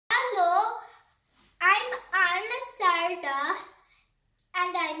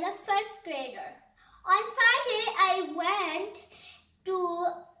am a first grader. On Friday, I went to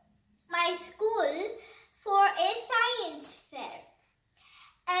my school for a science fair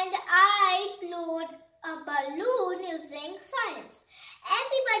and I blew a balloon using science.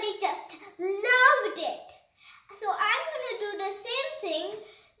 Everybody just loved it. So I'm going to do the same thing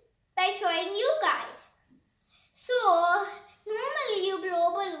by showing you guys. So normally you blow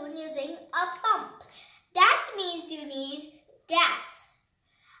a balloon using a pump. That means you need gas.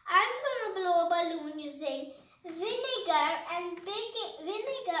 I'm going to blow a balloon using vinegar and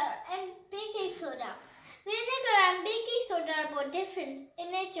baking soda. Vinegar and baking soda are both different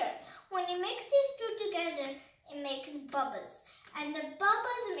in nature. When you mix these two together, it makes bubbles. And the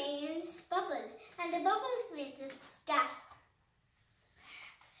bubbles means it's gas.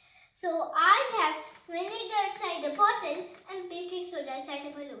 So I have vinegar inside a bottle and baking soda inside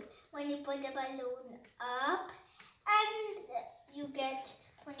a balloon. When you put the balloon up, and you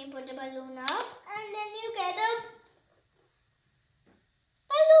get a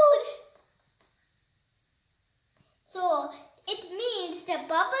balloon. So it means the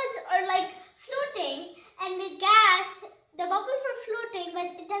bubbles are like floating and the bubbles are floating, but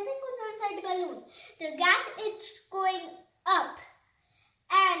it doesn't go inside the balloon. The gas is going